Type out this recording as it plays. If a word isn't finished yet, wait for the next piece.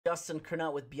Dustin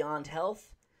Kernot with Beyond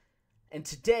Health, and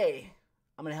today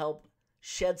I'm going to help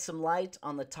shed some light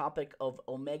on the topic of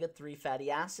omega-3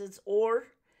 fatty acids or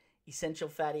essential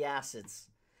fatty acids.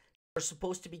 We're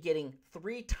supposed to be getting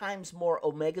 3 times more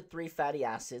omega-3 fatty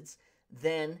acids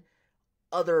than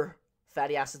other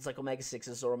fatty acids like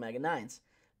omega-6s or omega-9s.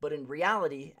 But in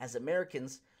reality, as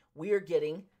Americans, we are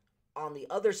getting, on the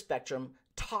other spectrum,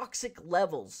 toxic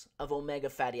levels of omega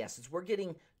fatty acids. We're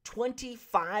getting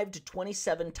 25 to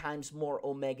 27 times more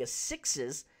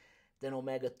omega-6s than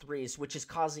omega-3s, which is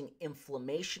causing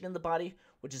inflammation in the body,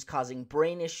 which is causing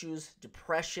brain issues,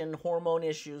 depression, hormone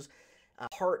issues,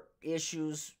 heart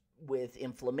issues with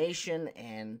inflammation,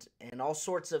 and all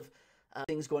sorts of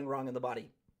things going wrong in the body.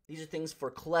 These are things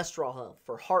for cholesterol health,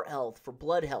 for heart health, for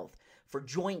blood health, for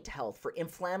joint health, for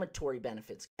inflammatory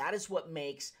benefits. That is what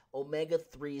makes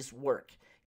omega-3s work.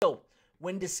 So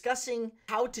when discussing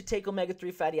how to take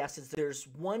omega-3 fatty acids, there's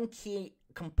one key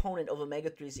component of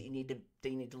omega-3s that you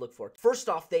need to look for. First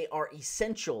off, they are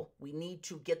essential. We need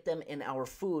to get them in our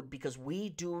food because we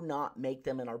do not make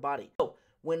them in our body. So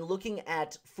when looking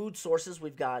at food sources,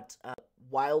 we've got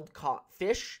wild-caught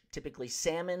fish, typically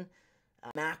salmon,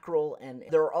 mackerel, and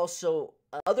there are also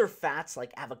other fats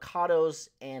like avocados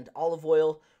and olive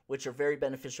oil, which are very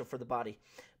beneficial for the body.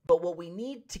 But what we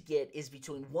need to get is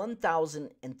between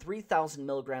 1,000 and 3,000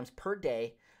 milligrams per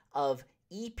day of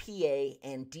EPA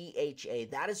and DHA.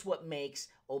 That is what makes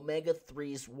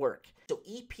omega-3s work. So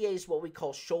EPA is what we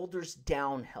call shoulders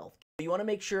down health. You want to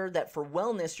make sure that for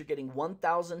wellness, you're getting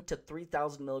 1,000 to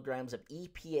 3,000 milligrams of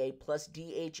EPA plus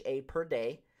DHA per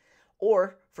day.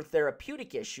 Or for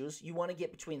therapeutic issues, you want to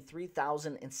get between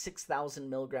 3,000 and 6,000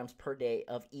 milligrams per day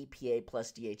of EPA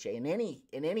plus DHA in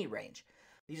any range.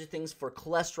 These are things for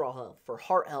cholesterol health, for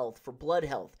heart health, for blood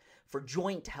health, for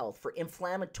joint health, for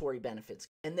inflammatory benefits.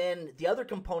 And then the other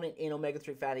component in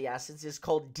omega-3 fatty acids is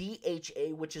called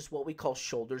DHA, which is what we call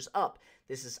shoulders up.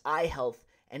 This is eye health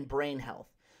and brain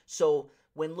health. So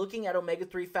when looking at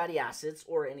omega-3 fatty acids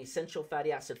or an essential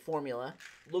fatty acid formula,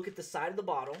 look at the side of the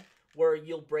bottle where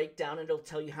you'll break down and it'll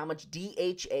tell you how much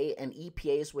DHA and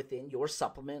EPA is within your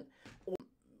supplement,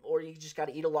 or you just got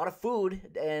to eat a lot of food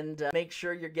and make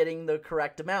sure you're getting the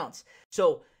correct amounts.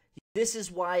 So this is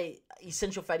why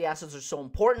essential fatty acids are so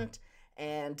important,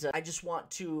 and I just want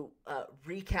to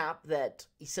recap that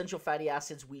essential fatty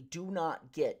acids we do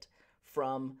not get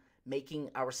from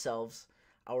making ourselves.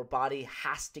 Our body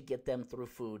has to get them through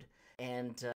food.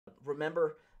 And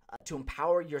remember, to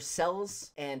empower your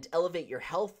cells and elevate your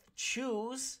health,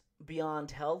 choose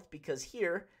Beyond Health, because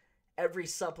here, every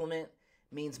supplement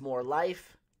means more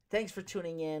life. Thanks for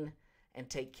tuning in, and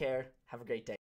take care. Have a great day.